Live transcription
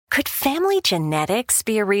Could family genetics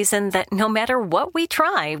be a reason that no matter what we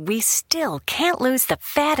try, we still can't lose the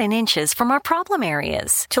fat and inches from our problem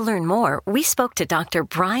areas? To learn more, we spoke to Dr.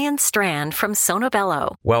 Brian Strand from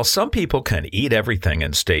Sonobello. While some people can eat everything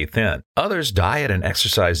and stay thin, others diet and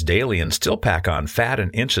exercise daily and still pack on fat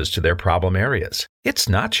and inches to their problem areas. It's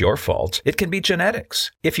not your fault. It can be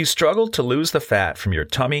genetics. If you struggle to lose the fat from your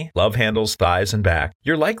tummy, love handles, thighs, and back,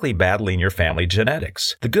 you're likely battling your family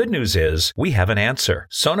genetics. The good news is we have an answer.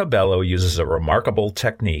 Sonobello uses a remarkable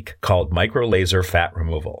technique called microlaser fat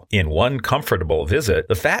removal. In one comfortable visit,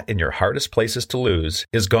 the fat in your hardest places to lose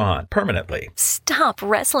is gone permanently. Stop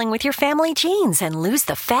wrestling with your family genes and lose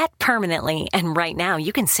the fat permanently. And right now,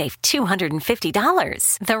 you can save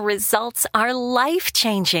 $250. The results are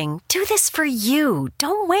life-changing. Do this for you.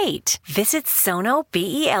 Don't wait. Visit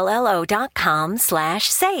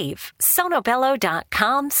sonobello.com/save.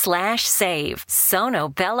 sonobello.com/save.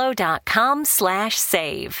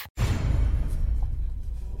 sonobello.com/save.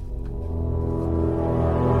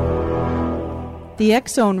 The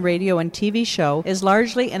X-Zone radio and TV show is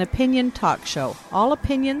largely an opinion talk show. All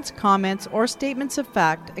opinions, comments, or statements of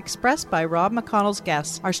fact expressed by Rob McConnell's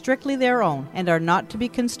guests are strictly their own and are not to be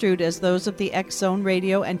construed as those of the X-Zone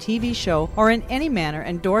radio and TV show or in any manner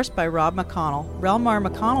endorsed by Rob McConnell, Relmar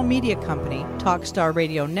McConnell Media Company, Talkstar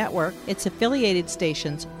Radio Network, its affiliated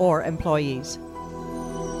stations, or employees.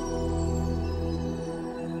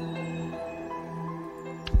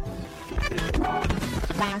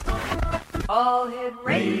 All Hit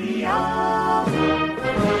Radio.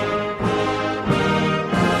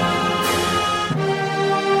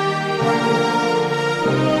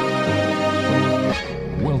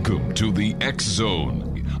 Welcome to the X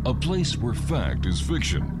Zone, a place where fact is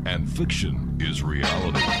fiction and fiction is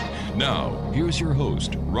reality. Now, here's your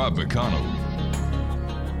host, Rob McConnell.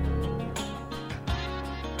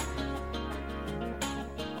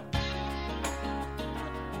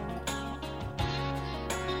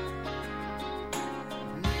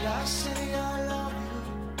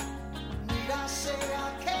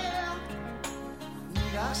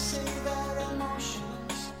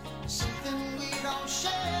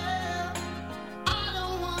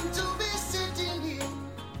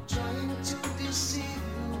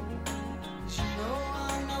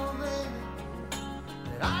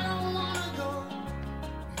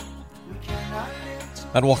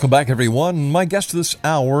 And welcome back, everyone. My guest this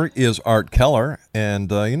hour is Art Keller.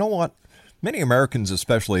 And you know what? Many Americans,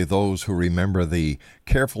 especially those who remember the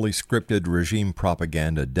carefully scripted regime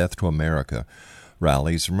propaganda Death to America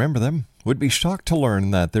rallies, remember them, would be shocked to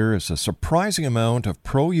learn that there is a surprising amount of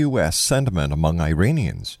pro-U.S. sentiment among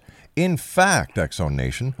Iranians. In fact, X-Zone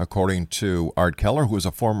Nation, according to Art Keller, who is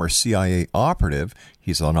a former CIA operative,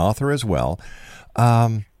 he's an author as well,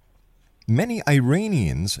 many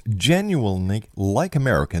Iranians genuinely like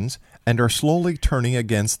Americans and are slowly turning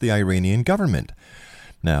against the Iranian government.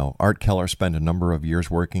 Now, Art Keller spent a number of years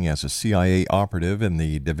working as a CIA operative in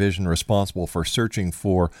the division responsible for searching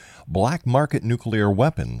for black market nuclear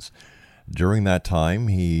weapons. During that time,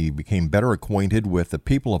 he became better acquainted with the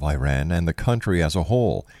people of Iran and the country as a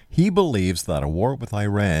whole. He believes that a war with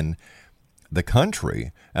Iran, the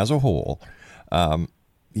country as a whole,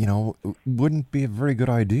 wouldn't be a very good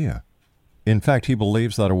idea. In fact, he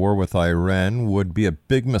believes that a war with Iran would be a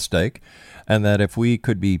big mistake, and that if we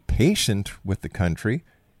could be patient with the country,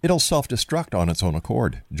 it'll self-destruct on its own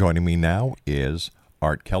accord. Joining me now is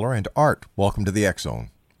Art Keller. And Art, welcome to the X-Zone.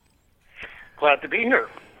 Glad to be here.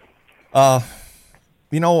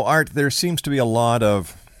 Art, there seems to be a lot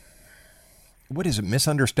of,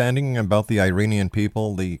 misunderstanding about the Iranian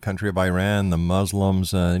people, the country of Iran, the Muslims.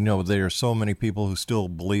 There are so many people who still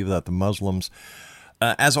believe that the Muslims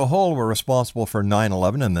as a whole were responsible for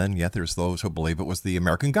 9/11, and then yet there's those who believe it was the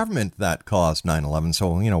American government that caused 9/11. So,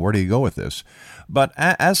 where do you go with this? But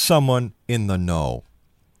as someone in the know,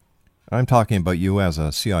 I'm talking about you as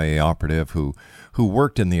a CIA operative who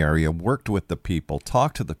worked in the area, worked with the people,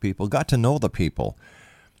 talked to the people, got to know the people.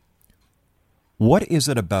 What is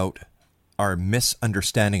it about our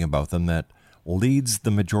misunderstanding about them that leads the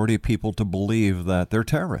majority of people to believe that they're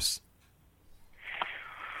terrorists?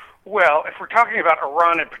 Well, if we're talking about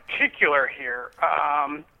Iran in particular here,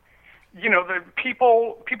 the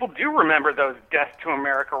people do remember those Death to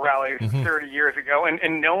America rallies 30 years ago,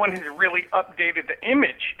 and no one has really updated the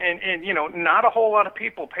image. And not a whole lot of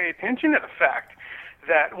people pay attention to the fact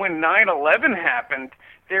that when 9/11 happened,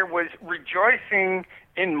 there was rejoicing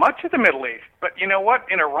in much of the Middle East. But you know what?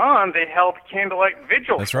 In Iran, they held candlelight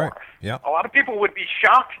vigils. That's right. For us. Yeah. A lot of people would be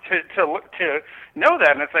shocked to know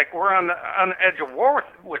that, and it's like we're on the edge of war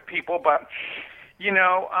with people. But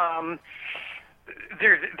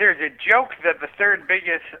there's a joke that the third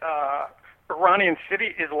biggest Iranian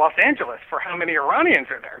city is Los Angeles for how many Iranians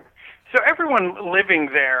are there. So everyone living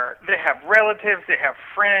there, they have relatives, they have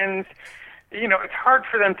friends. You know, it's hard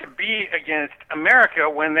for them to be against America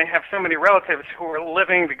when they have so many relatives who are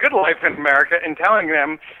living the good life in America and telling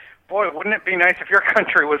them, boy, wouldn't it be nice if your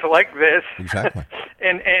country was like this? Exactly.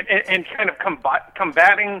 and kind of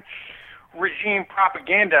combating regime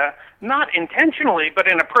propaganda, not intentionally,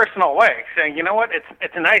 but in a personal way, saying, you know what,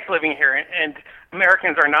 it's nice living here, and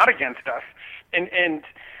Americans are not against us. And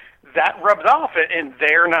that rubs off, and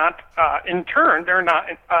they're not, in turn, they're not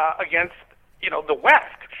against, the West.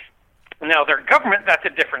 Now, their government, that's a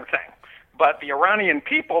different thing. But the Iranian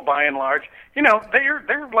people, by and large,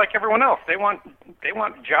 they're like everyone else. They want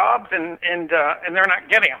jobs, and they're not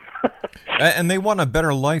getting them. And they want a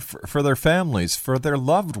better life for their families, for their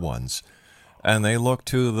loved ones. And they look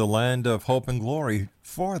to the land of hope and glory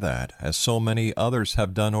for that, as so many others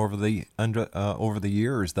have done over the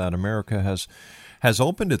years that America has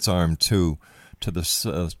opened its arm to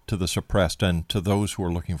the suppressed and to those who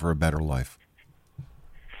are looking for a better life.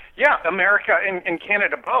 Yeah, America and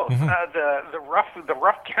Canada both. Mm-hmm. The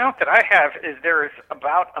rough count that I have is there is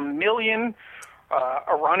about 1 million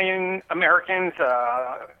Iranian Americans,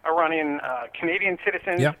 Iranian Canadian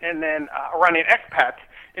citizens, and then Iranian expats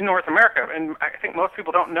in North America. And I think most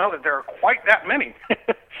people don't know that there are quite that many.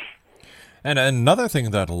 And another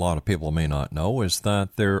thing that a lot of people may not know is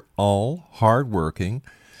that they're all hardworking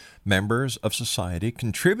members of society,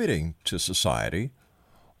 contributing to society.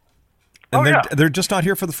 And they're just not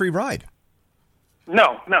here for the free ride.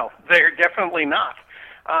 No, they're definitely not.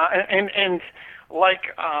 And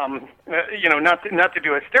like, not to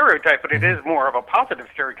do a stereotype, but it is more of a positive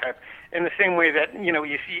stereotype in the same way that,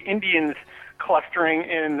 you see Indians clustering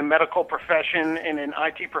in the medical profession and in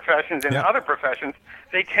IT professions and other professions.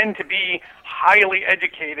 They tend to be highly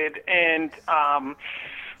educated and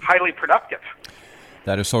highly productive.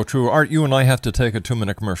 That is so true. Art, you and I have to take a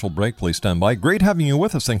 2-minute commercial break. Please stand by. Great having you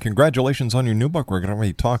with us, and congratulations on your new book. We're going to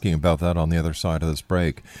be talking about that on the other side of this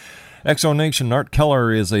break. Exo Nation, Art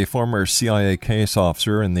Keller is a former CIA case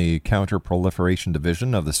officer in the Counter-Proliferation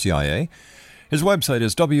Division of the CIA. His website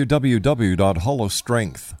is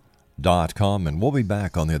www.holostrength.com, and we'll be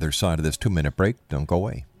back on the other side of this 2-minute break. Don't go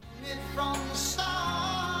away.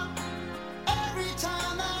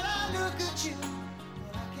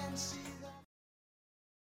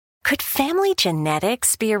 Could family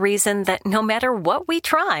genetics be a reason that no matter what we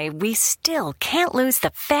try, we still can't lose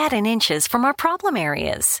the fat and inches from our problem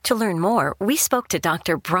areas? To learn more, we spoke to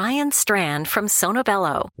Dr. Brian Strand from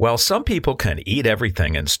Sonobello. While some people can eat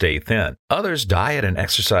everything and stay thin, others diet and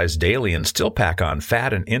exercise daily and still pack on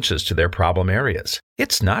fat and inches to their problem areas.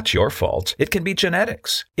 It's not your fault. It can be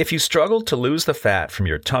genetics. If you struggle to lose the fat from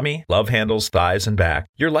your tummy, love handles, thighs, and back,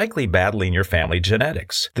 you're likely battling your family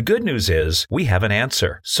genetics. The good news is we have an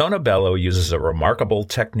answer. Sonobello uses a remarkable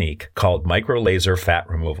technique called microlaser fat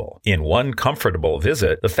removal. In one comfortable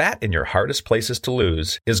visit, the fat in your hardest places to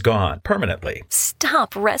lose is gone permanently.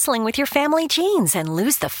 Stop wrestling with your family genes and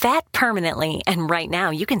lose the fat permanently. And right now,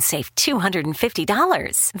 you can save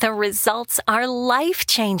 $250. The results are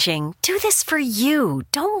life-changing. Do this for you.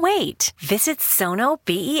 Don't wait. Visit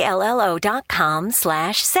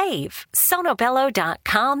sonobello.com/save.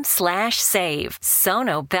 sonobello.com/save.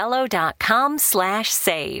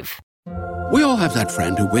 sonobello.com/save. We all have that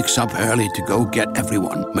friend who wakes up early to go get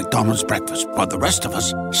everyone McDonald's breakfast, while the rest of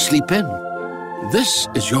us sleep in. This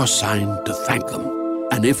is your sign to thank them.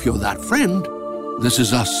 And if you're that friend, this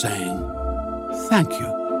is us saying thank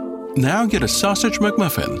you. Now get a sausage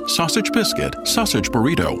McMuffin, sausage biscuit, sausage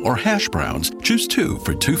burrito, or hash browns. Choose 2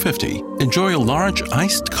 for $2.50. Enjoy a large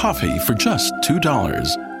iced coffee for just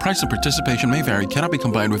 $2. Price and participation may vary. Cannot be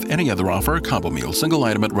combined with any other offer or combo meal. Single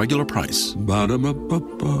item at regular price.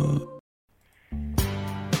 Ba-da-ba-ba-ba.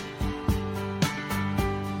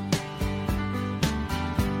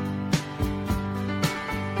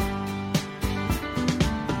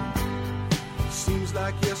 Seems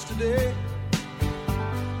like yesterday,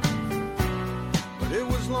 it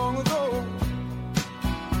was long ago.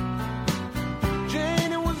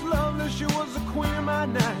 Jane, it was lovely, she was the queen of my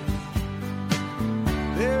night.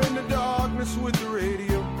 There in the darkness with the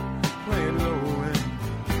radio playing low end,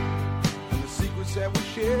 and the secrets that we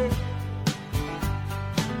shared,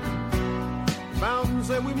 mountains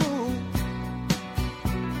that we moved,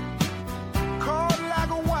 caught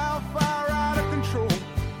like a wildfire out of control,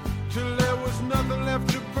 till there was nothing left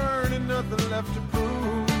to burn and nothing left to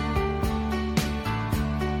prove.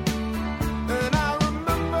 And I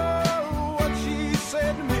remember what she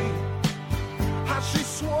said to me, how she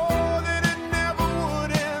swore that it never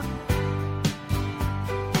would end.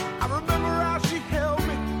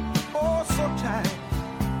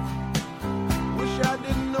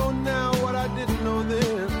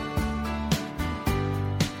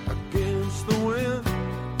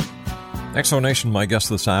 Exonation, my guest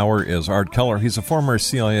this hour is Art Keller. He's a former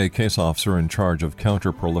CIA case officer in charge of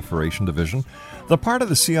Counter-Proliferation Division, the part of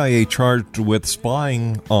the CIA charged with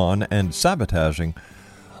spying on and sabotaging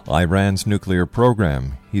Iran's nuclear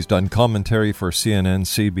program. He's done commentary for CNN,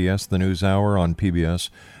 CBS, The NewsHour on PBS,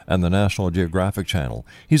 and the National Geographic Channel.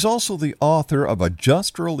 He's also the author of a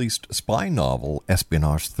just-released spy novel,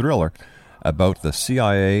 espionage thriller, about the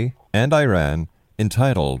CIA and Iran,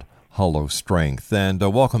 entitled Hollow Strength. And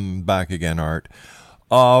welcome back again, Art.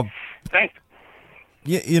 Thanks.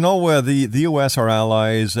 The U.S., our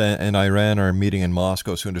allies, and Iran are meeting in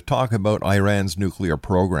Moscow soon to talk about Iran's nuclear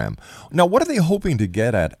program. Now, what are they hoping to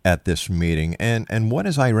get at this meeting, and what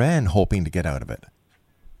is Iran hoping to get out of it?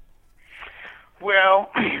 Well,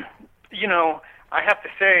 I have to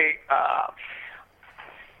say,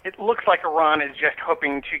 it looks like Iran is just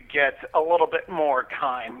hoping to get a little bit more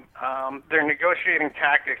time. Their negotiating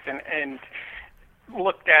tactics and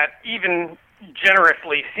looked at even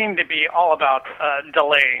generously seem to be all about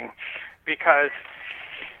delaying, because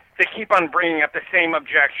they keep on bringing up the same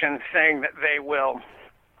objections, saying that they will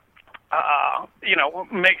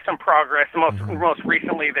make some progress. Most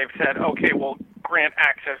recently, they've said, okay, we'll grant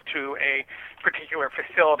access to a particular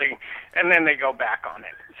facility, and then they go back on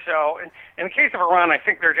it. So in the case of Iran, I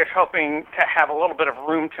think they're just hoping to have a little bit of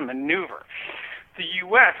room to maneuver. The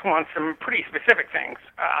U.S. wants some pretty specific things.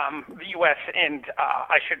 The U.S. and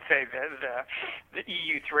I should say the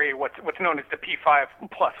EU3, what's known as the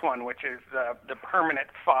P5+1, which is the permanent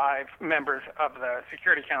 5 members of the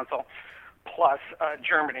Security Council, plus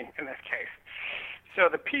Germany in this case. So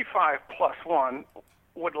the P5+1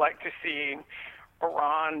 would like to see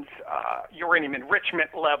Iran's uranium enrichment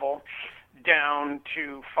level down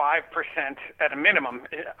to 5% at a minimum.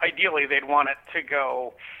 Ideally, they'd want it to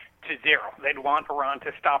go to 0. They'd want Iran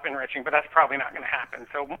to stop enriching, but that's probably not going to happen.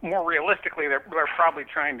 So more realistically, they're probably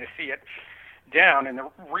trying to see it down, and the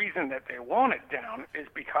reason that they want it down is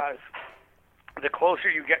because the closer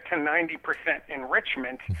you get to 90%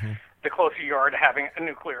 enrichment, the closer you are to having a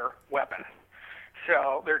nuclear weapon.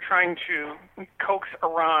 So they're trying to coax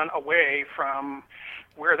Iran away from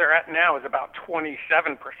where they're at now is about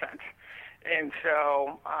 27%. And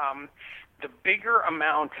so the bigger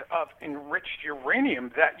amount of enriched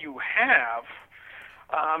uranium that you have,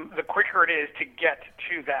 the quicker it is to get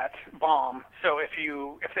to that bomb. So if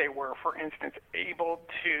they were, for instance, able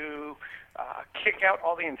to kick out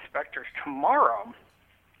all the inspectors tomorrow,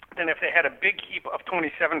 then if they had a big heap of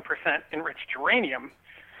 27% enriched uranium,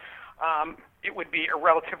 it would be a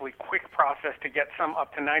relatively quick process to get some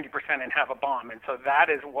up to 90% and have a bomb. And so that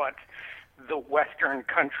is what the Western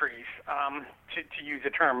countries, to use the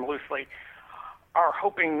term loosely, are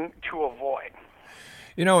hoping to avoid.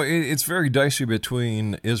 It's very dicey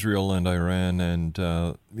between Israel and Iran, and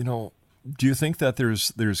do you think that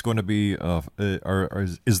there's going to be,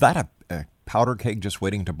 is that a powder keg just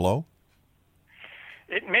waiting to blow?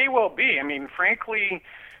 It may well be. I mean, frankly,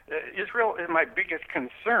 Israel is my biggest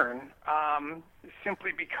concern,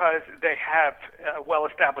 simply because they have a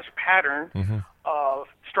well-established pattern of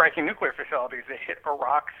striking nuclear facilities. They hit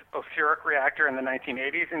Iraq's Osirak reactor in the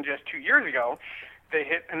 1980s, and just 2 years ago, they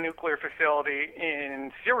hit a nuclear facility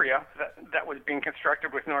in Syria that was being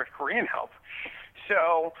constructed with North Korean help.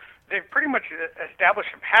 So they've pretty much established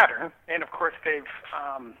a pattern, and of course there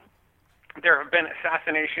have been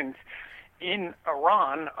assassinations in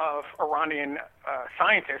Iran of Iranian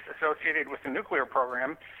scientists associated with the nuclear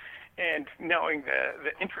program. And knowing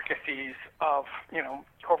the intricacies of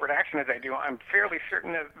covert action as I do, I'm fairly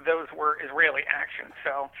certain that those were Israeli actions.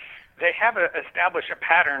 So they have established a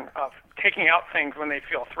pattern of taking out things when they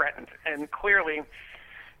feel threatened, and clearly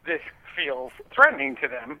this feels threatening to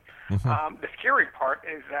them. The scary part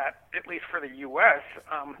is that, at least for the U.S.,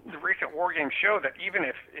 the recent war games show that even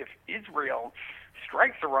if Israel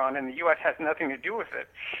strikes Iran and the U.S. has nothing to do with it,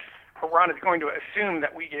 Iran is going to assume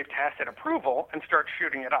that we gave tacit approval and start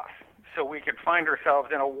shooting at us. So we could find ourselves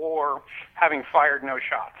in a war having fired no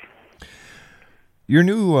shots. Your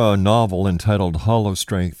new novel entitled Hollow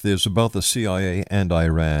Strength is about the CIA and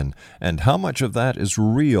Iran. And how much of that is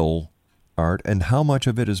real, Art, and how much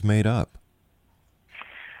of it is made up?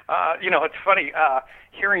 It's funny,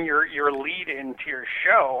 hearing your lead into your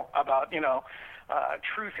show about,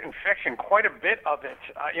 truth and fiction, quite a bit of it,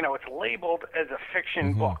 it's labeled as a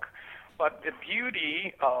fiction book. But the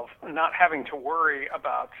beauty of not having to worry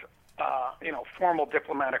about, formal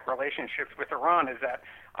diplomatic relationships with Iran is that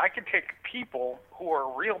I could take people who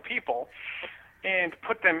are real people and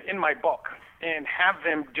put them in my book and have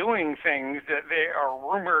them doing things that they are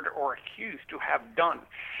rumored or accused to have done.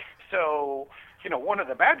 So one of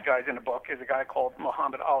the bad guys in the book is a guy called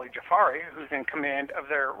Muhammad Ali Jafari, who's in command of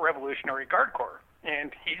their Revolutionary Guard Corps.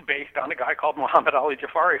 And he's based on a guy called Muhammad Ali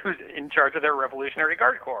Jafari, who's in charge of their Revolutionary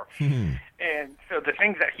Guard Corps. And so the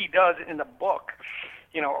things that he does in the book,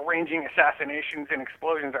 arranging assassinations and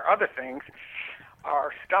explosions or other things,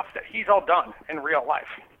 are stuff that he's all done in real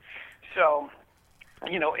life. So,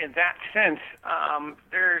 in that sense,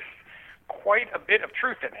 there's quite a bit of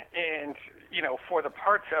truth in it. And, for the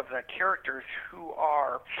parts of the characters who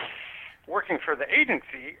are working for the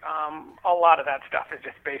agency, a lot of that stuff is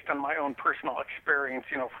just based on my own personal experience,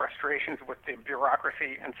 frustrations with the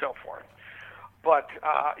bureaucracy and so forth. But,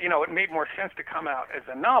 it made more sense to come out as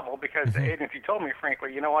a novel because the agency told me,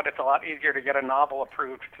 frankly, it's a lot easier to get a novel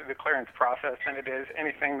approved through the clearance process than it is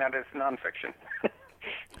anything that is nonfiction.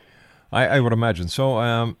 I would imagine. So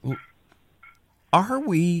are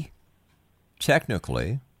we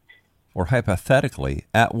technically or hypothetically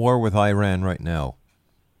at war with Iran right now?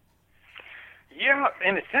 Yeah,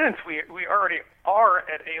 in a sense, we already are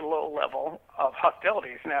at a low level of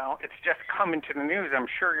hostilities now. It's just come into the news. I'm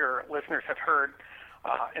sure your listeners have heard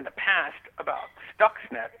in the past about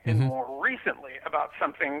Stuxnet and more recently about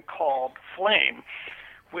something called Flame,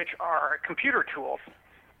 which are computer tools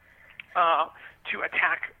to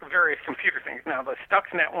attack various computer things. Now, the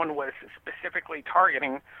Stuxnet one was specifically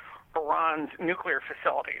targeting Iran's nuclear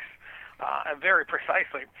facilities, very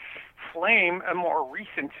precisely. Flame, a more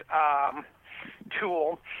recent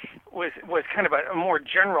tool, was kind of a more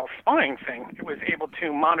general spying thing. It was able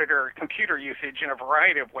to monitor computer usage in a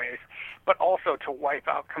variety of ways, but also to wipe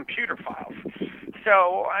out computer files.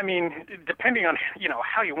 So, I mean, depending on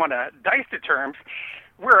how you want to dice the terms,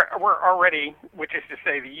 we're already, which is to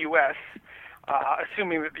say the U.S.,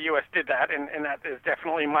 assuming that the U.S. did that, and that is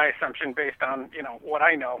definitely my assumption based on what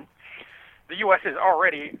I know, the U.S. is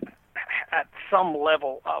already at some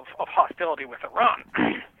level of hostility with Iran.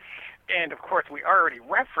 And, of course, we already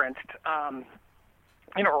referenced,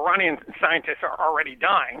 Iranian scientists are already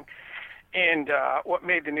dying. And what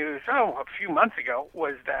made the news, a few months ago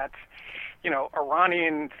was that,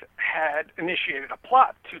 Iranians had initiated a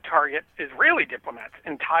plot to target Israeli diplomats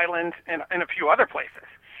in Thailand and a few other places.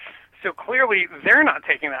 So clearly they're not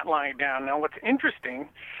taking that lying down. Now, what's interesting,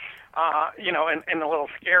 and a little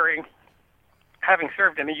scary, having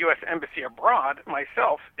served in a U.S. embassy abroad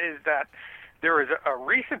myself, is that there was a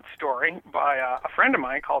recent story by a friend of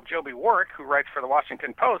mine called Joby Warwick, who writes for the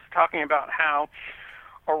Washington Post, talking about how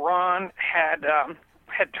Iran had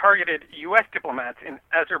targeted U.S. diplomats in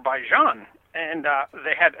Azerbaijan, and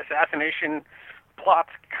they had assassination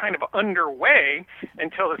plots kind of underway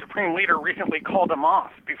until the Supreme Leader recently called them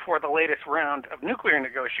off before the latest round of nuclear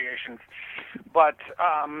negotiations. But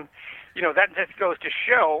that just goes to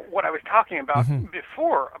show what I was talking about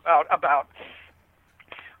before about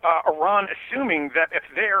Iran assuming that if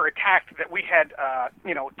they're attacked, that we had,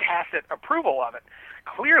 tacit approval of it.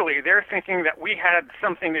 Clearly, they're thinking that we had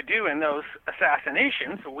something to do in those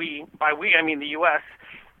assassinations. By we, I mean the U.S.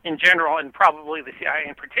 in general, and probably the CIA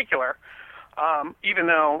in particular, even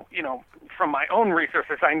though, from my own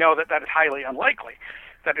resources, I know that is highly unlikely.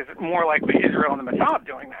 That is more likely Israel and the Mossad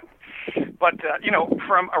doing that. But,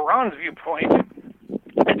 from Iran's viewpoint,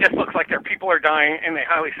 it just looks like their people are dying, and they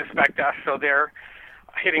highly suspect us, so they're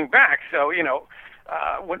hitting back. So,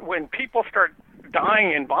 when people start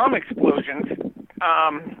dying in bomb explosions,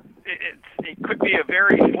 it could be a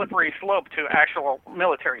very slippery slope to actual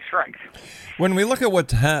military strikes. When we look at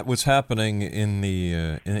what's happening in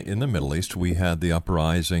the Middle East, we had the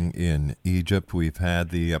uprising in Egypt, we've had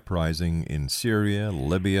the uprising in Syria,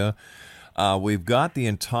 Libya. We've got the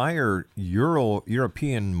entire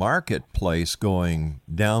European marketplace going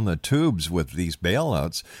down the tubes with these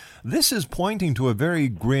bailouts. This is pointing to a very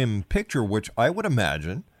grim picture, which I would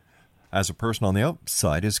imagine, as a person on the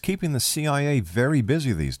outside, is keeping the CIA very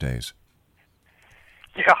busy these days.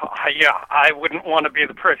 Yeah, I wouldn't want to be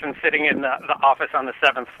the person sitting in the office on the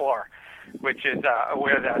 7th floor, which is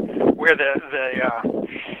where the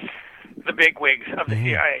bigwigs of the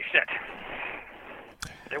CIA sit.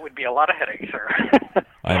 There would be a lot of headaches, sir.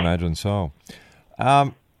 I imagine so.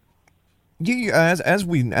 As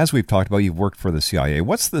we've talked about, you've worked for the CIA.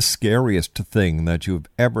 What's the scariest thing that you've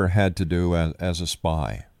ever had to do as a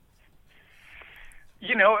spy?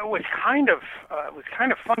 It was kind of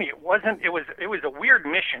funny. It was a weird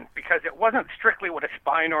mission because it wasn't strictly what a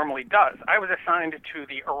spy normally does. I was assigned to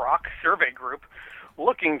the Iraq Survey Group,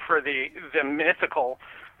 looking for the mythical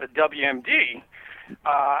WMD.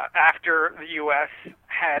 After the U.S.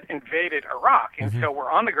 had invaded Iraq. And so we're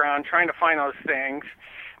on the ground trying to find those things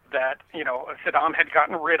that, Saddam had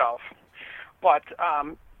gotten rid of. But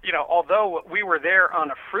although we were there on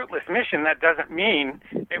a fruitless mission, that doesn't mean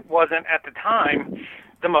it wasn't at the time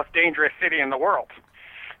the most dangerous city in the world.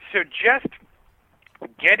 So just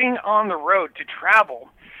getting on the road to travel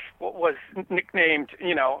what was nicknamed,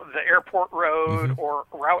 the Airport Road or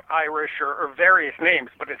Route Irish or various names,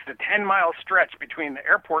 but it's the 10-mile stretch between the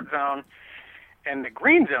airport zone and the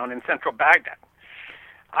green zone in central Baghdad.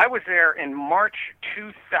 I was there in March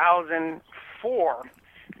 2004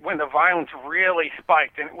 when the violence really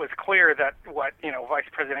spiked, and it was clear that what, Vice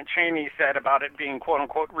President Cheney said about it being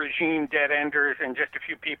quote-unquote regime dead-enders and just a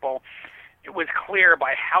few people, it was clear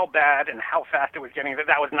by how bad and how fast it was getting that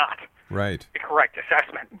was not the correct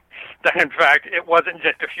assessment. That, in fact, it wasn't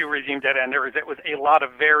just a few regime dead-enders, it was a lot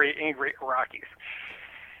of very angry Iraqis.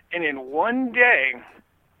 And in one day,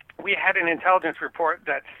 we had an intelligence report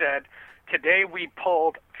that said, today we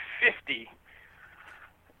pulled 50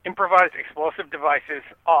 improvised explosive devices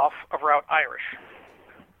off of Route Irish.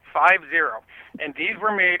 50. And these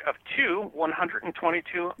were made of two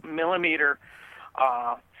 122-millimeter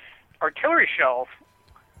artillery shells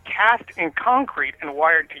cast in concrete and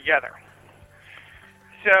wired together.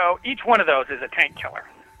 So each one of those is a tank killer.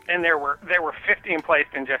 And there were 15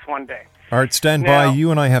 placed in just one day. Art, stand by. You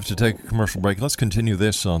and I have to take a commercial break. Let's continue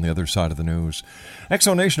this on the other side of the news.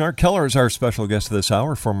 Exonation, Art Keller is our special guest this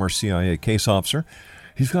hour, former CIA case officer.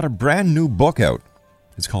 He's got a brand new book out.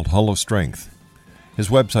 It's called Hollow Strength. His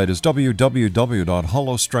website is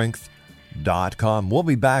www.hollowstrength.com. We'll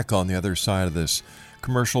be back on the other side of this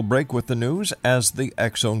commercial break with the news as the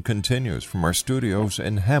X-Zone continues from our studios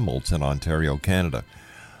in Hamilton, Ontario, Canada.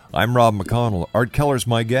 I'm Rob McConnell. Art Keller's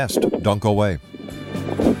my guest. Don't go away.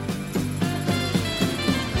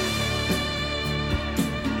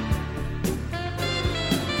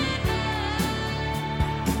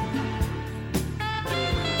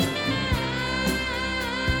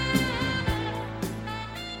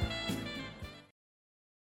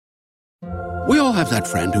 We all have that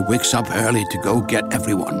friend who wakes up early to go get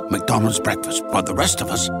everyone McDonald's breakfast, while the rest of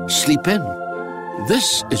us sleep in.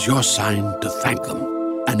 This is your sign to thank them.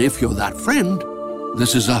 And if you're that friend,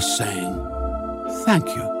 this is us saying thank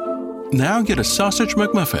you. Now get a Sausage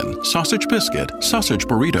McMuffin, sausage biscuit, sausage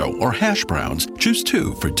burrito, or hash browns. Choose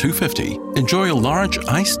two for $2.50. Enjoy a large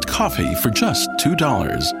iced coffee for just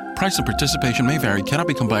 $2. Price and participation may vary. Cannot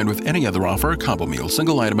be combined with any other offer or combo meal.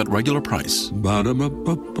 Single item at regular price.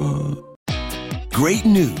 Ba-da-ba-ba-ba. Great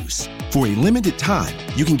news! For a limited time,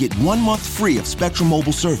 you can get 1 month free of Spectrum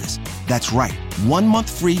Mobile service. That's right, 1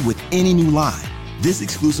 month free with any new line. This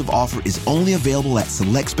exclusive offer is only available at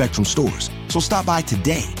select Spectrum stores, so stop by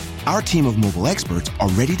today. Our team of mobile experts are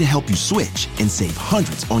ready to help you switch and save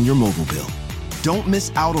hundreds on your mobile bill. Don't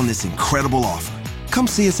miss out on this incredible offer. Come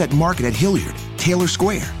see us at Market at Hilliard, Taylor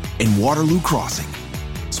Square, and Waterloo Crossing.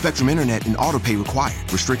 Spectrum Internet and autopay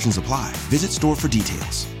required. Restrictions apply. Visit store for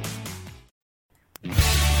details.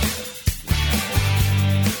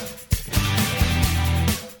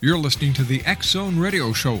 You're listening to the X-Zone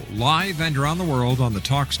Radio Show, live and around the world on the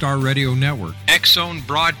Talkstar Radio Network, X-Zone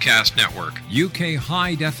Broadcast Network, UK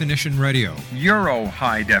High Definition Radio, Euro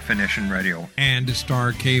High Definition Radio, and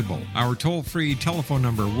Star Cable. Our toll-free telephone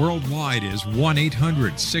number worldwide is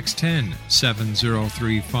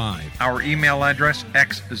 1-800-610-7035. Our email address,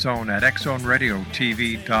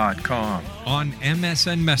 xzone@xzoneradiotv.com. On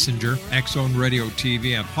MSN Messenger,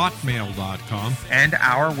 xzoneradiotv@hotmail.com, and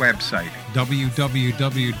our website,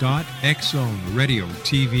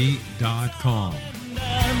 www.xzoneradiotv.com.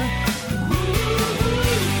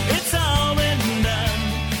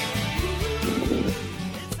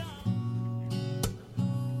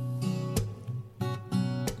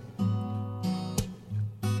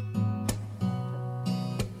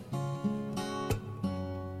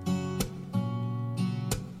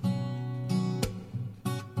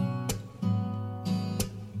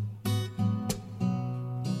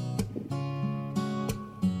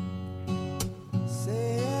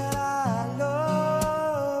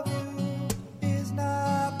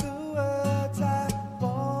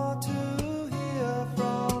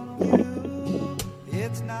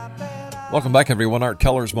 Welcome back, everyone. Art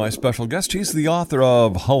Keller's my special guest. He's the author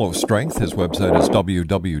of Hollow Strength. His website is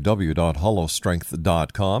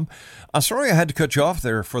www.hollowstrength.com. Sorry I had to cut you off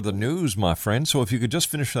there for the news, my friend, so if you could just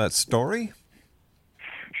finish that story.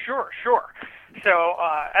 Sure. So,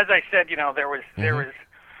 as I said, there was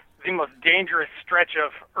the most dangerous stretch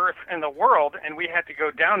of Earth in the world, and we had to go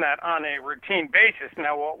down that on a routine basis.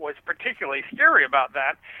 Now, what was particularly scary about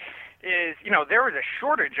that is, there was a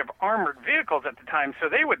shortage of armored vehicles at the time, so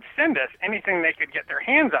they would send us anything they could get their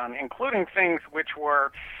hands on, including things which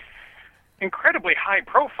were incredibly high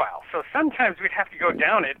profile. So sometimes we'd have to go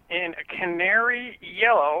down it in a canary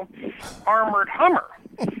yellow armored Hummer.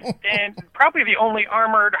 And probably the only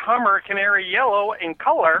armored Hummer canary yellow in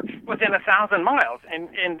color within 1,000 miles.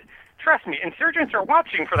 And trust me, insurgents are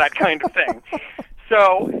watching for that kind of thing.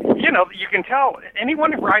 So, you can tell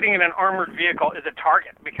anyone riding in an armored vehicle is a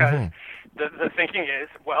target because the thinking is,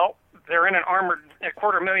 well, they're in an armored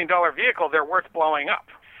 $250,000 vehicle, they're worth blowing up.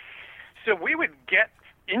 So we would get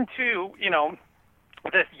into,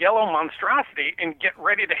 this yellow monstrosity and get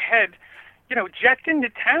ready to head, jet into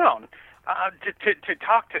town to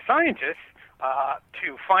talk to scientists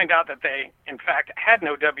to find out that they, in fact, had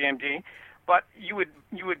no WMD. But you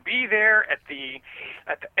would be there at the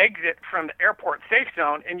exit from the airport safe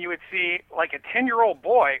zone, and you would see like a 10-year-old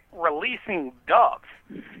boy releasing doves,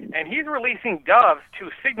 and he's releasing doves to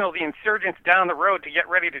signal the insurgents down the road to get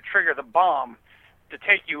ready to trigger the bomb to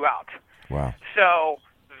take you out. Wow! So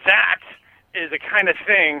that is the kind of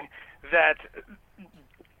thing that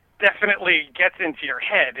definitely gets into your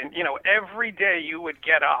head, and every day you would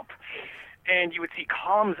get up and you would see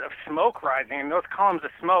columns of smoke rising, and those columns of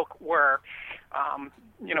smoke were,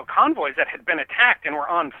 convoys that had been attacked and were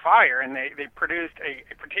on fire, and they produced a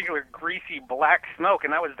particular greasy black smoke,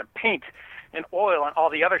 and that was the paint and oil and all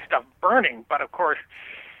the other stuff burning. But of course,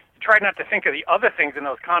 you tried not to think of the other things in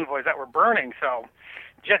those convoys that were burning. So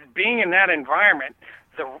just being in that environment,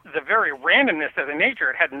 the very randomness of the nature,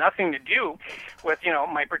 it had nothing to do with,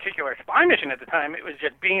 my particular spy mission at the time. It was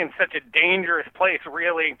just being in such a dangerous place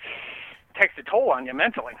really takes a toll on you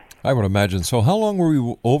mentally. I would imagine. So how long were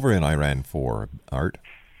you over in Iran for, Art?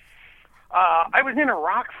 I was in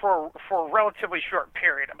Iraq for a relatively short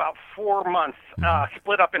period, about 4 months,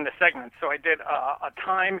 split up into segments. So I did a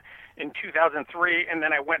time in 2003, and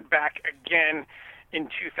then I went back again in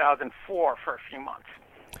 2004 for a few months.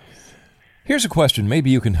 Here's a question. Maybe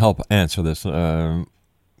you can help answer this.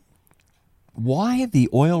 Why the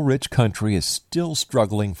oil-rich country is still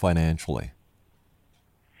struggling financially?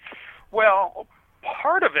 Well,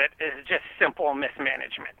 part of it is just simple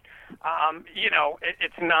mismanagement.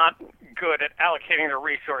 It's not good at allocating their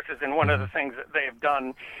resources, and one of the things that they've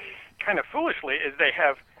done kind of foolishly is they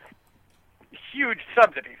have huge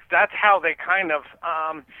subsidies. That's how they kind of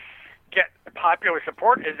get popular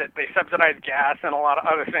support, is that they subsidize gas and a lot of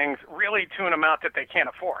other things really to an amount that they can't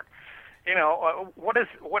afford. What is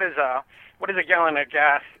a gallon of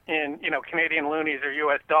gas in, Canadian loonies or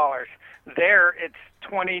U.S. dollars? There, it's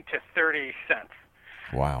 20 to 30 cents.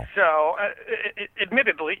 Wow. So,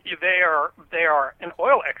 admittedly, they are an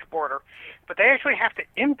oil exporter, but they actually have to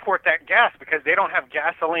import that gas because they don't have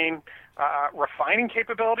gasoline refining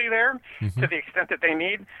capability there to the extent that they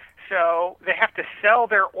need. So they have to sell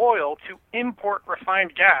their oil to import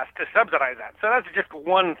refined gas to subsidize that. So that's just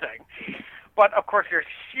one thing. But, of course, there's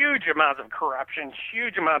huge amounts of corruption,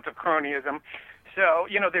 huge amounts of cronyism. So,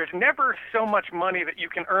 there's never so much money that you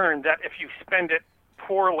can earn that if you spend it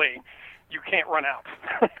poorly, you can't run out.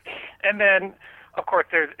 And then, of course,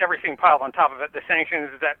 there's everything piled on top of it, the sanctions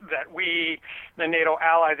that we, the NATO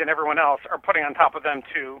allies, and everyone else are putting on top of them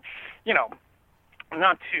to,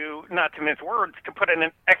 not to mince words, to put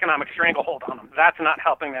an economic stranglehold on them. That's not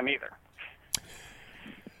helping them either.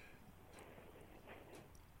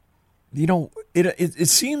 It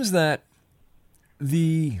seems that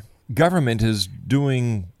the government is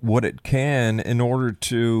doing what it can in order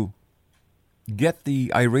to get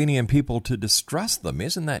the Iranian people to distrust them.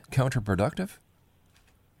 Isn't that counterproductive?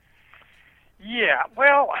 Yeah,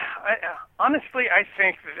 well, honestly, I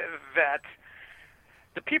think that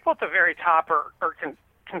the people at the very top are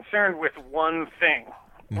concerned with one thing,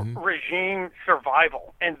 regime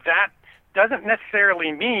survival. And that doesn't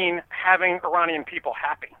necessarily mean having Iranian people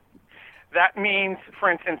happy. That means, for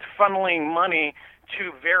instance, funneling money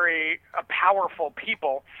to very powerful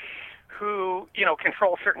people who,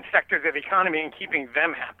 control certain sectors of the economy and keeping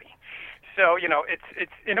them happy. So,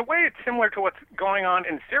 it's in a way, it's similar to what's going on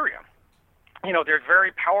in Syria. There's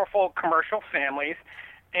very powerful commercial families,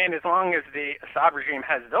 and as long as the Assad regime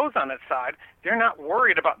has those on its side, they're not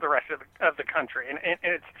worried about the rest of the country.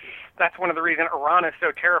 And that's one of the reasons Iran is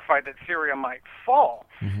so terrified that Syria might fall,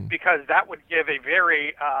 because that would give a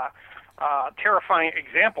very terrifying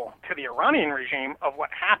example to the Iranian regime of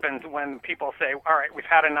what happens when people say, all right, we've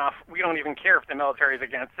had enough. We don't even care if the military is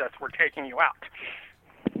against us. We're taking you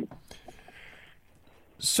out.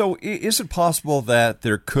 So is it possible that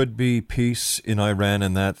there could be peace in Iran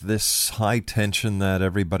and that this high tension that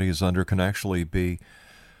everybody is under can actually be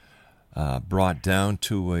brought down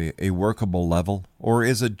to a workable level? Or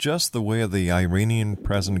is it just the way of the Iranian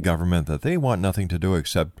present government that they want nothing to do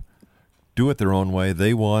except do it their own way.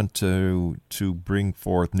 They want to bring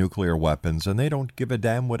forth nuclear weapons, and they don't give a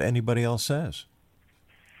damn what anybody else says.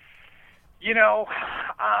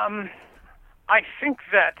 I think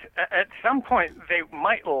that at some point they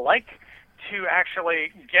might like to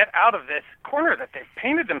actually get out of this corner that they've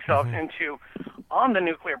painted themselves into on the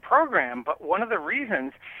nuclear program. But one of the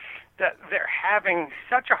reasons that they're having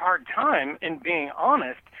such a hard time in being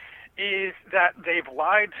honest is that they've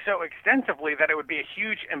lied so extensively that it would be a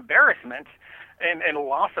huge embarrassment and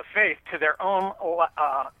loss of faith to their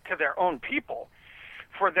own people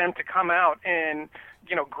for them to come out and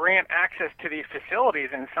grant access to these facilities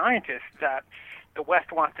and scientists that the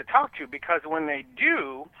West wants to talk to, because when they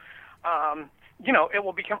do, it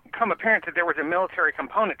will become apparent that there was a military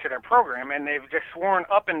component to their program, and they've just sworn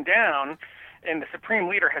up and down, and the Supreme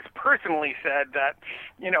Leader has personally said that,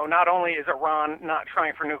 not only is Iran not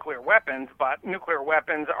trying for nuclear weapons, but nuclear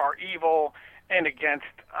weapons are evil and against,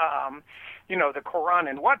 the Quran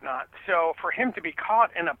and whatnot. So for him to be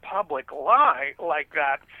caught in a public lie like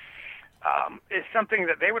that is something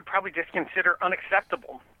that they would probably just consider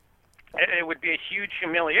unacceptable. It would be a huge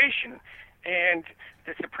humiliation. And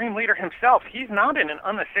the Supreme Leader himself, he's not in an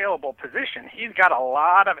unassailable position. He's got a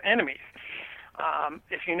lot of enemies.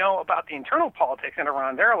 If you know about the internal politics in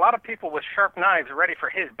Iran, there are a lot of people with sharp knives ready for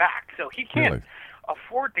his back. So he can't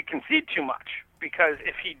afford to concede too much, because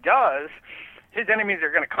if he does, his enemies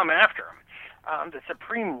are going to come after him. The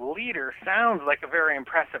Supreme Leader sounds like a very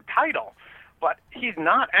impressive title, but he's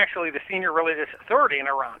not actually the senior religious authority in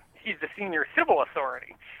Iran. He's the senior civil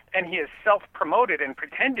authority, and he has self-promoted and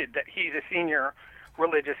pretended that he's a senior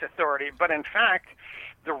religious authority. But in fact,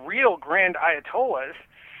 the real grand ayatollahs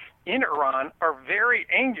in Iran are very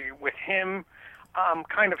angry with him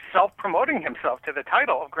kind of self-promoting himself to the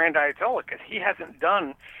title of grand ayatollah, because he hasn't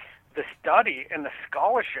done the study and the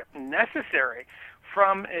scholarship necessary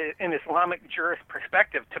from an Islamic jurist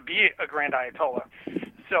perspective to be a grand ayatollah.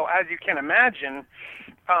 So as you can imagine,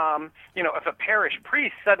 if a parish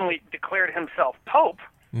priest suddenly declared himself pope,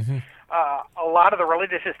 a lot of the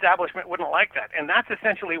religious establishment wouldn't like that. And that's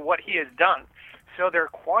essentially what he has done. So there are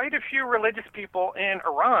quite a few religious people in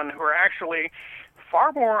Iran who are actually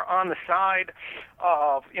far more on the side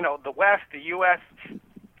of, the West, the U.S.,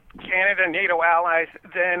 Canada, NATO allies,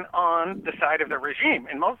 than on the side of the regime.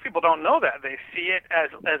 And most people don't know that. They see it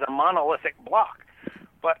as a monolithic bloc.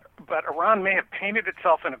 But Iran may have painted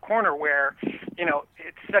itself in a corner where,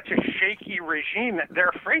 it's such a shaky regime that they're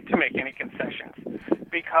afraid to make any concessions,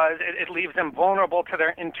 because it leaves them vulnerable to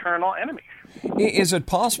their internal enemies. Is it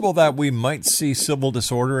possible that we might see civil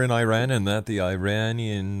disorder in Iran, and that the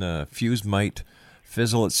Iranian fuse might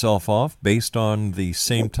fizzle itself off based on the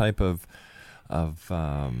same type of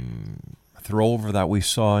throwover that we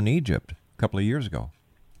saw in Egypt a couple of years ago?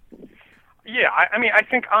 Yeah, I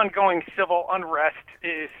think ongoing civil unrest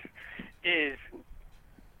is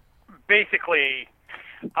basically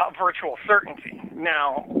a virtual certainty.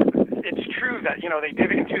 Now, it's true that, they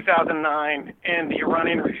did it in 2009, and the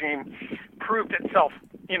Iranian regime proved itself,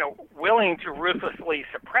 willing to ruthlessly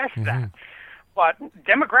suppress that. But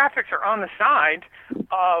demographics are on the side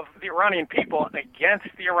of the Iranian people against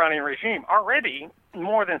the Iranian regime. Already,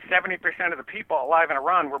 more than 70% of the people alive in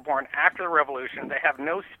Iran were born after the revolution. They have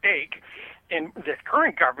no stake in this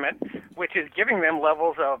current government, which is giving them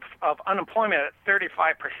levels of unemployment at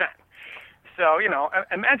 35%. So,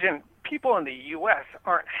 imagine people in the U.S.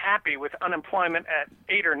 aren't happy with unemployment at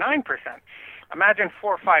 8 or 9%. Imagine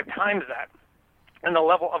 4 or 5 times that, and the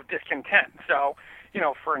level of discontent. So,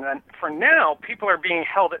 for now, people are being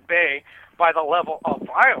held at bay by the level of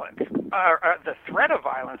violence, the threat of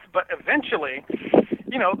violence. But eventually,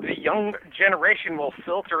 the young generation will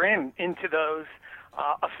filter into those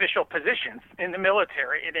official positions in the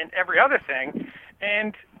military and in every other thing.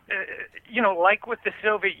 And, like with the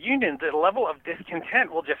Soviet Union, the level of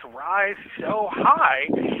discontent will just rise so high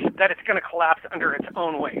that it's going to collapse under its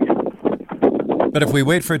own weight. But if we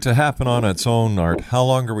wait for it to happen on its own, Art, how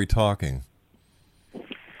long are we talking?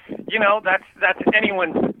 That's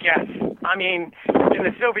anyone's guess. In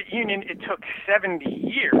the Soviet Union, it took 70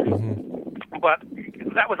 years, but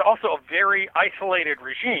that was also a very isolated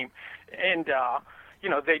regime. And,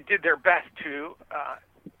 they did their best to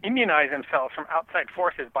immunize themselves from outside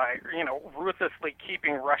forces by, ruthlessly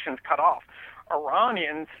keeping Russians cut off.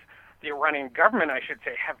 Iranians, the Iranian government, I should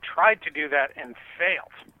say, have tried to do that and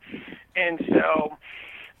failed. And so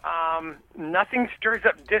nothing stirs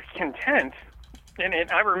up discontent.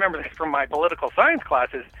 And I remember this from my political science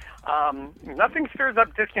classes. Nothing stirs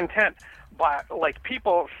up discontent by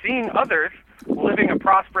people seeing others living a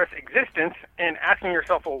prosperous existence and asking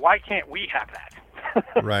yourself, well, why can't we have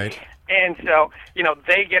that? Right. And so,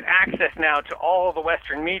 they get access now to all the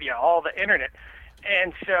Western media, all the internet.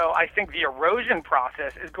 And so I think the erosion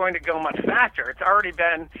process is going to go much faster. It's already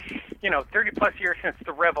been, 30 plus years since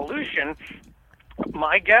the revolution.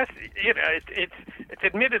 My guess, it's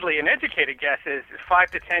admittedly an educated guess, is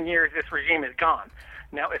 5 to 10 years this regime is gone.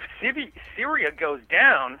 Now, if Syria goes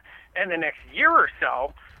down in the next year or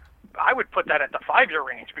so, I would put that at the 5-year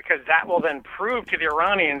range, because that will then prove to the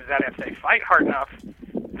Iranians that if they fight hard enough,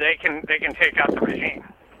 they can take out the regime.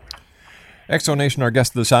 Exonation, our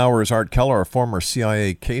guest this hour is Art Keller, a former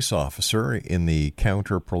CIA case officer in the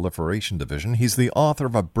Counter-Proliferation Division. He's the author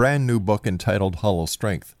of a brand new book entitled Hollow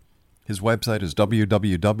Strength. His website is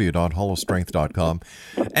www.hollowstrength.com.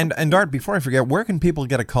 And Art, before I forget, where can people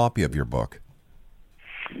get a copy of your book?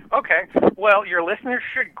 Okay. Well, your listeners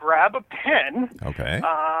should grab a pen. Okay.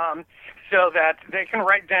 So that they can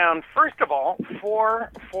write down, first of all,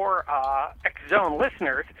 for X-Zone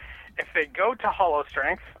listeners, if they go to Hollow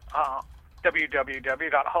Strength,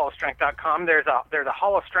 www.hollowstrength.com, there's a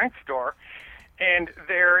Hollow Strength store, and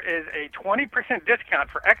there is a 20% discount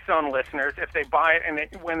for X-Zone listeners if they buy it, and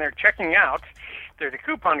when they're checking out, there's a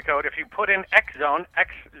coupon code. If you put in X-Zone,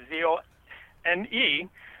 X-Z-O-N-E,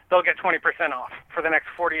 they'll get 20% off for the next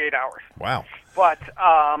 48 hours. Wow. But,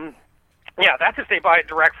 that's if they buy it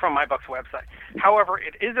direct from my book's website. However,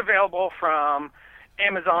 it is available from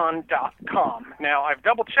Amazon.com. Now, I've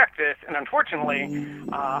double-checked this, and unfortunately,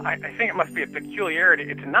 I think it must be a peculiarity.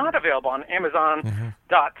 It's not available on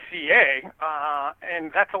Amazon.ca,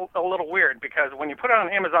 and that's a little weird, because when you put it on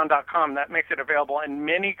Amazon.com, that makes it available in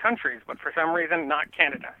many countries, but for some reason, not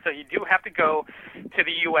Canada. So you do have to go to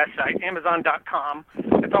the U.S. site, Amazon.com.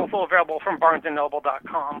 It's also available from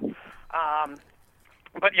BarnesandNoble.com.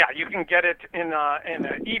 But yeah, you can get it in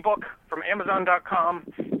an ebook from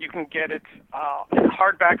Amazon.com. You can get it in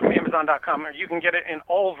hardback from Amazon.com, or you can get it in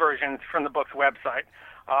all versions from the book's website,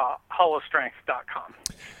 hollowstrength.com.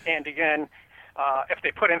 And again, if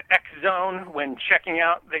they put in X-Zone when checking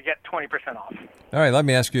out, they get 20% off. All right, let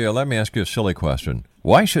me ask you a silly question.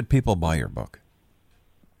 Why should people buy your book?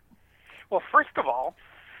 Well, first of all,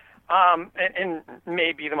 and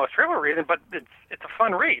maybe the most trivial reason, but it's a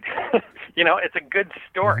fun read. It's a good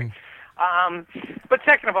story. But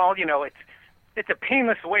second of all, it's a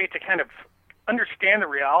painless way to kind of understand the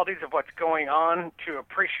realities of what's going on, to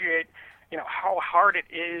appreciate, how hard it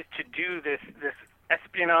is to do this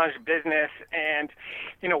espionage business, and,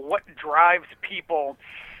 what drives people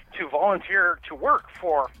to volunteer to work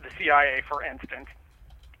for the CIA, for instance.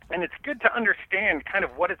 And it's good to understand kind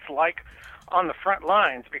of what it's like on the front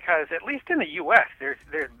lines, because at least in the U.S., there's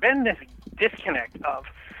been this disconnect of,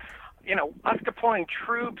 us deploying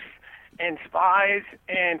troops and spies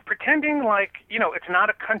and pretending like, it's not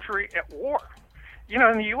a country at war. In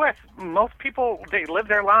the U.S., most people, they live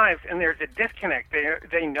their lives and there's a disconnect.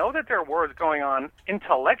 They know that there are wars going on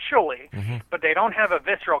intellectually, but they don't have a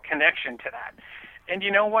visceral connection to that. And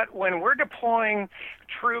you know what? When we're deploying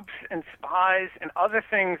troops and spies and other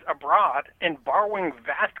things abroad and borrowing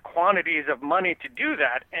vast quantities of money to do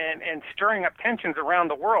that, and stirring up tensions around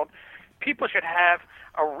the world, people should have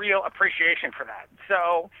a real appreciation for that.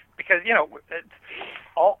 So, because,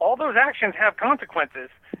 all those actions have consequences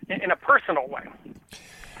in a personal way.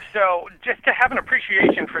 So just to have an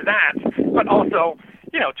appreciation for that, but also,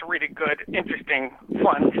 to read a good, interesting,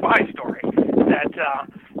 fun spy story that,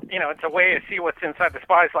 it's a way to see what's inside the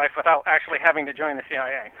spy's life without actually having to join the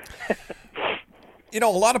CIA. A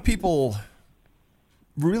lot of people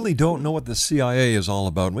really don't know what the CIA is all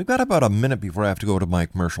about. We've got about a minute before I have to go to my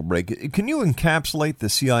commercial break. Can you encapsulate the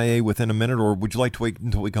CIA within a minute, or would you like to wait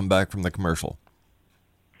until we come back from the commercial?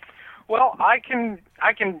 Well, I can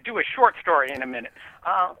do a short story in a minute.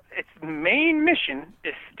 Its main mission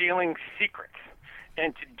is stealing secrets.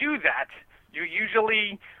 And to do that, you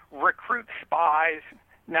usually recruit spies.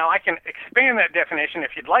 Now, I can expand that definition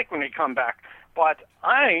if you'd like when we come back, but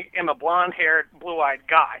I am a blonde-haired, blue-eyed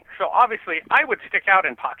guy. So obviously, I would stick out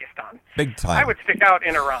in Pakistan. Big time. I would stick out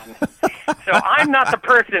in Iran. So I'm not the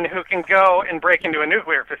person who can go and break into a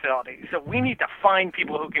nuclear facility. So we need to find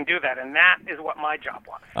people who can do that, and that is what my job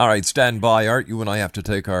was. All right, stand by, Art. You and I have to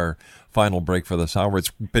take our final break for this hour.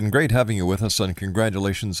 It's been great having you with us, and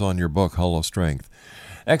congratulations on your book, Hollow Strength.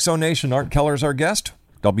 Exonation, Art Keller's our guest.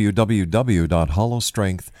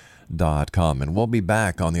 www.hollowstrength.com. And we'll be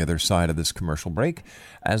back on the other side of this commercial break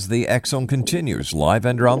as the X-Zone continues live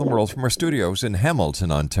and around the world from our studios in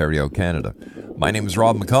Hamilton, Ontario, Canada. My name is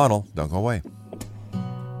Rob McConnell. Don't go away.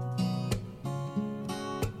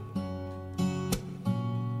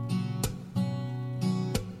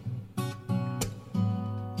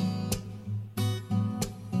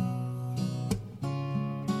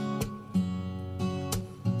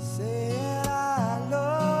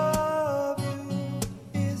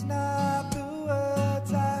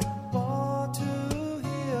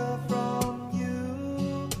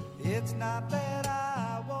 It's not that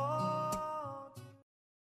I want.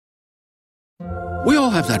 We all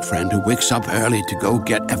have that friend who wakes up early to go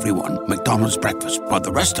get everyone McDonald's breakfast, while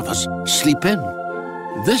the rest of us sleep in.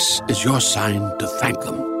 This is your sign to thank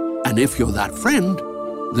them. And if you're that friend,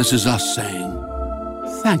 this is us saying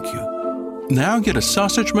thank you. Now get a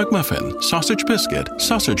sausage McMuffin, sausage biscuit,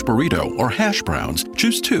 sausage burrito, or hash browns.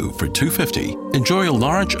 Choose 2 for $2.50. Enjoy a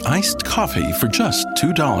large iced coffee for just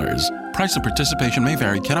 $2. Price and participation may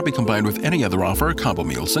vary. Cannot be combined with any other offer or combo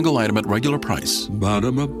meal. Single item at regular price.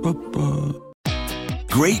 Ba-da-ba-ba-ba.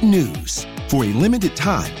 Great news! For a limited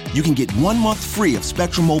time, you can get 1 month free of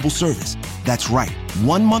Spectrum Mobile service. That's right,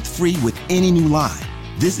 1 month free with any new line.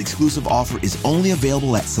 This exclusive offer is only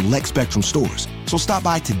available at select Spectrum stores, so stop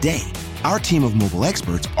by today. Our team of mobile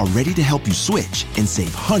experts are ready to help you switch and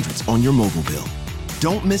save hundreds on your mobile bill.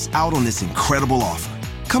 Don't miss out on this incredible offer.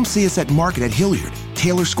 Come see us at Market at Hilliard,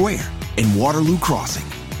 Taylor Square, and Waterloo Crossing.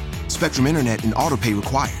 Spectrum Internet and autopay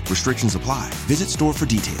required. Restrictions apply. Visit store for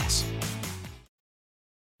details.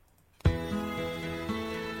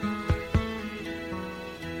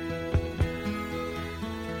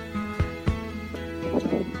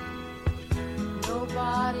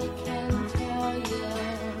 Nobody can tell you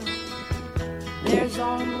there's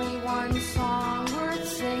only one song worth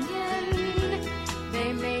singing.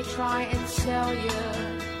 They may try and sell you,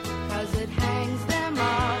 'cause it hangs them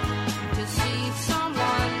up to see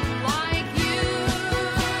someone like you.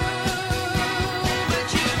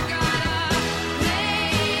 But you've gotta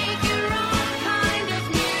make your own kind of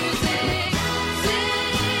music,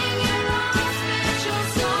 sing your own special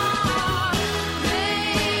song,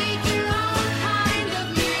 make your own kind of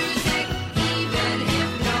music, even if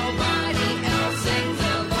nobody else sings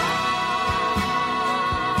along.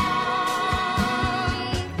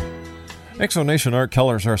 Exonation Art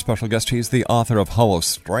Keller is our special guest. He's the author of Hollow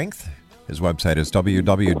Strength. His website is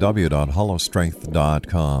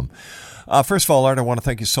www.hollowstrength.com. First of all, Art, I want to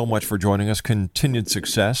thank you so much for joining us. Continued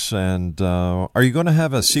success. And are you going to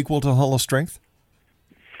have a sequel to Hollow Strength?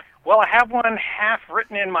 Well, I have one half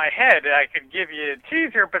written in my head. I could give you a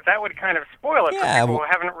teaser, but that would kind of spoil it for people who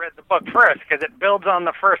haven't read the book first, because it builds on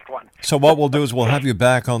the first one. So what we'll do is we'll have you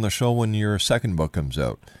back on the show when your second book comes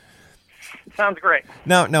out. Sounds great.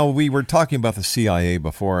 Now we were talking about the CIA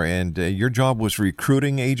before, and your job was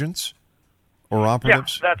recruiting agents or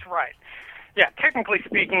operatives? Yeah, that's right. Yeah, technically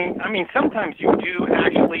speaking, I mean, sometimes you do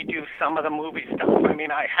actually do some of the movie stuff. I mean,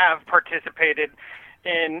 I have participated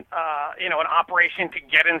in, an operation to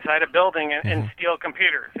get inside a building and steal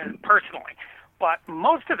computers, personally. But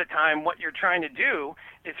most of the time, what you're trying to do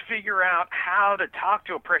is figure out how to talk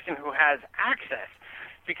to a person who has access.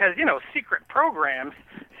 Because, secret programs,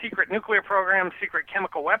 secret nuclear programs, secret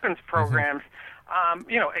chemical weapons programs,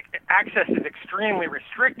 access is extremely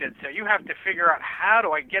restricted. So you have to figure out, how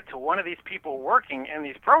do I get to one of these people working in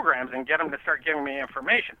these programs and get them to start giving me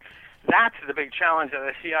information? That's the big challenge that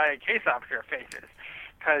the CIA case officer faces,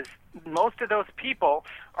 because most of those people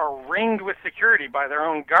are ringed with security by their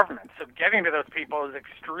own government. So getting to those people is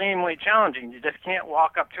extremely challenging. You just can't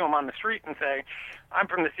walk up to them on the street and say, I'm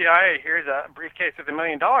from the CIA, here's a briefcase with $1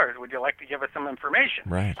 million. Would you like to give us some information?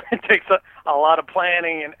 Right. It takes a lot of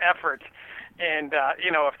planning and effort. And,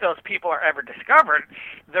 if those people are ever discovered,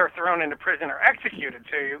 they're thrown into prison or executed.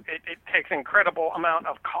 So it takes an incredible amount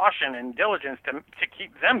of caution and diligence to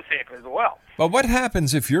keep them safe as well. But what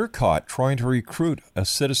happens if you're caught trying to recruit a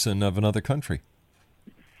citizen of another country?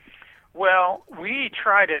 Well, we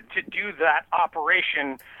try to do that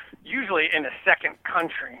operation usually in a second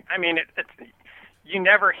country. I mean, you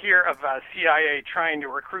never hear of a CIA trying to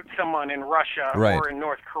recruit someone in Russia or in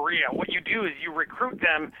North Korea. What you do is you recruit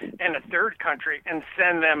them in a third country and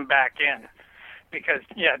send them back in. Because,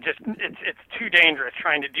 it's too dangerous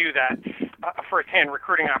trying to do that, a first-hand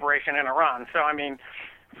recruiting operation in Iran. So, I mean,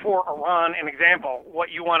 for Iran, an example,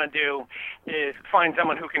 what you want to do is find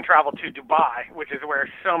someone who can travel to Dubai, which is where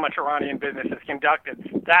so much Iranian business is conducted.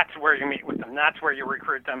 That's where you meet with them. That's where you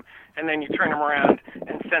recruit them. And then you turn them around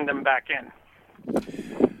and send them back in.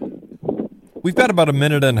 We've got about a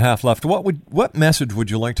minute and a half left. What message would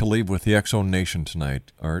you like to leave with the X-Zone Nation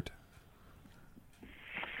tonight, Art?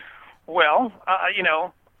 Well,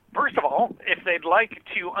 first of all, if they'd like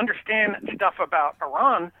to understand stuff about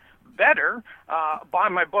Iran better, buy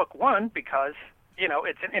my book, one, because,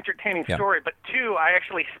 it's an entertaining story, but two, I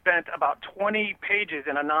actually spent about 20 pages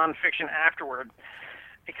in a nonfiction afterward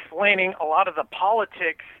explaining a lot of the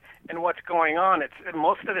politics and what's going on.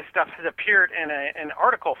 Most of this stuff has appeared in an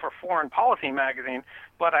article for Foreign Policy magazine,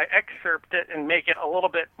 but I excerpt it and make it a little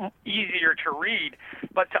bit easier to read,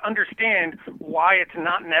 but to understand why it's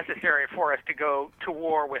not necessary for us to go to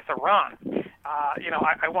war with Iran.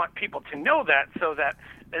 I want people to know that, so that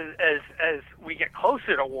as we get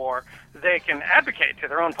closer to war, they can advocate to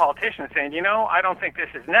their own politicians saying, I don't think this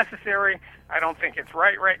is necessary. I don't think it's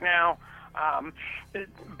right now.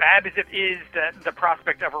 Bad as it is that the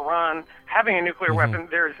prospect of Iran having a nuclear weapon,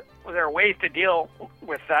 there are ways to deal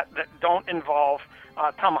with that don't involve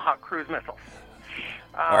Tomahawk cruise missiles.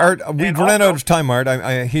 Art, we've run out of time, Art.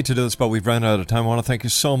 I hate to do this, but we've run out of time. I want to thank you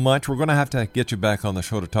so much. We're going to have to get you back on the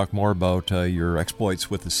show to talk more about your exploits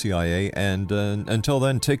with the CIA. And until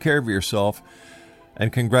then, take care of yourself.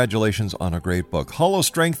 And congratulations on a great book. Hollow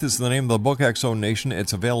Strength is the name of the book, X-Zone Nation.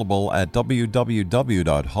 It's available at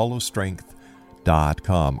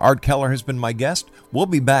www.hollowstrength.com. Art Keller has been my guest. We'll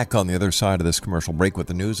be back on the other side of this commercial break with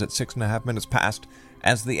the news at 6.5 minutes past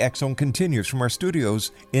as the X-Zone continues from our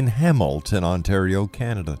studios in Hamilton, Ontario,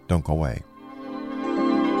 Canada. Don't go away.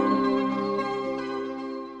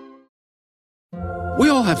 We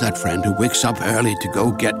all have that friend who wakes up early to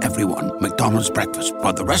go get everyone McDonald's breakfast,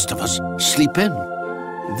 while the rest of us sleep in.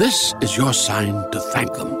 This is your sign to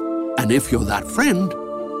thank them. And if you're that friend,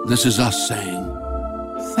 this is us saying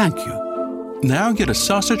thank you. Now get a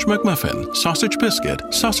sausage McMuffin, sausage biscuit,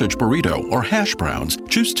 sausage burrito, or hash browns.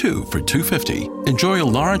 Choose 2 for $2.50. Enjoy a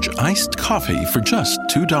large iced coffee for just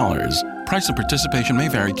 $2. Price and participation may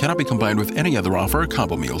vary. Cannot be combined with any other offer or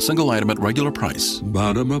combo meal. Single item at regular price.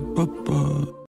 Ba-da-ba-ba-ba.